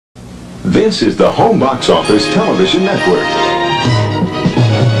This is the home box office television network.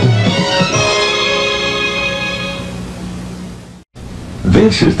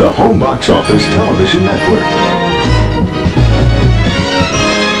 This is the home box office television network.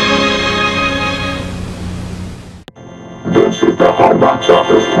 This is the home box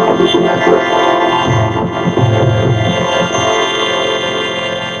office television network.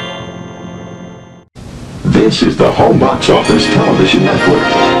 This is the home box office television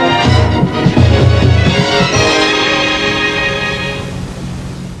network.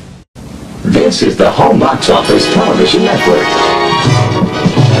 This is the home box office television network.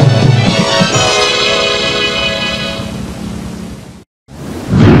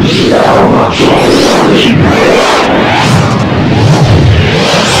 The home box office television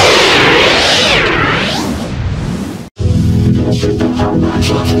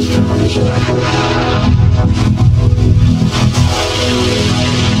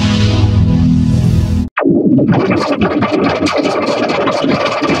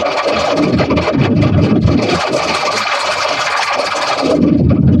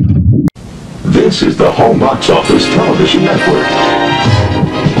This is the home box office television network.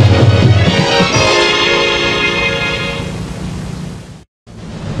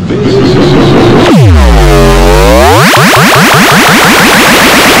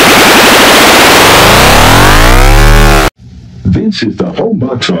 This is the home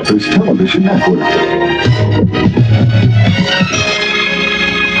box office television network.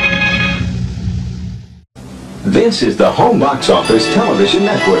 This is the home box office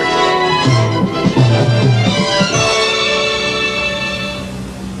television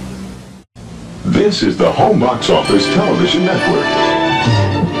network. This is the home box office television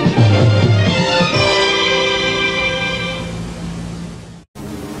network.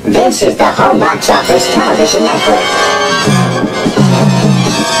 This is the home box office television network. This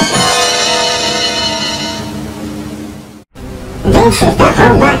is the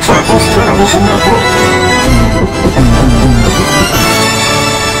home box office television network.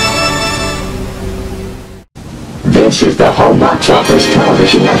 This is the home box office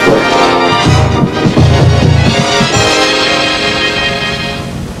television network.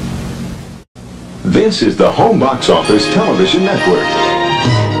 This is the home box office television network.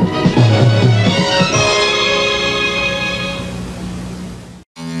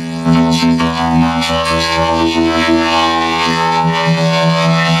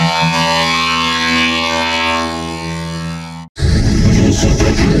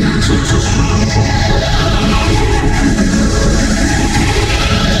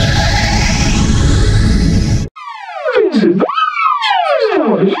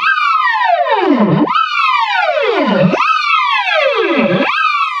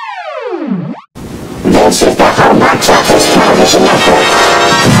 This is the home box office television network.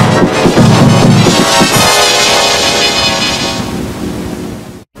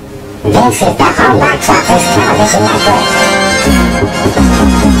 This is the home box office television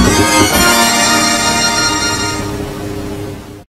network.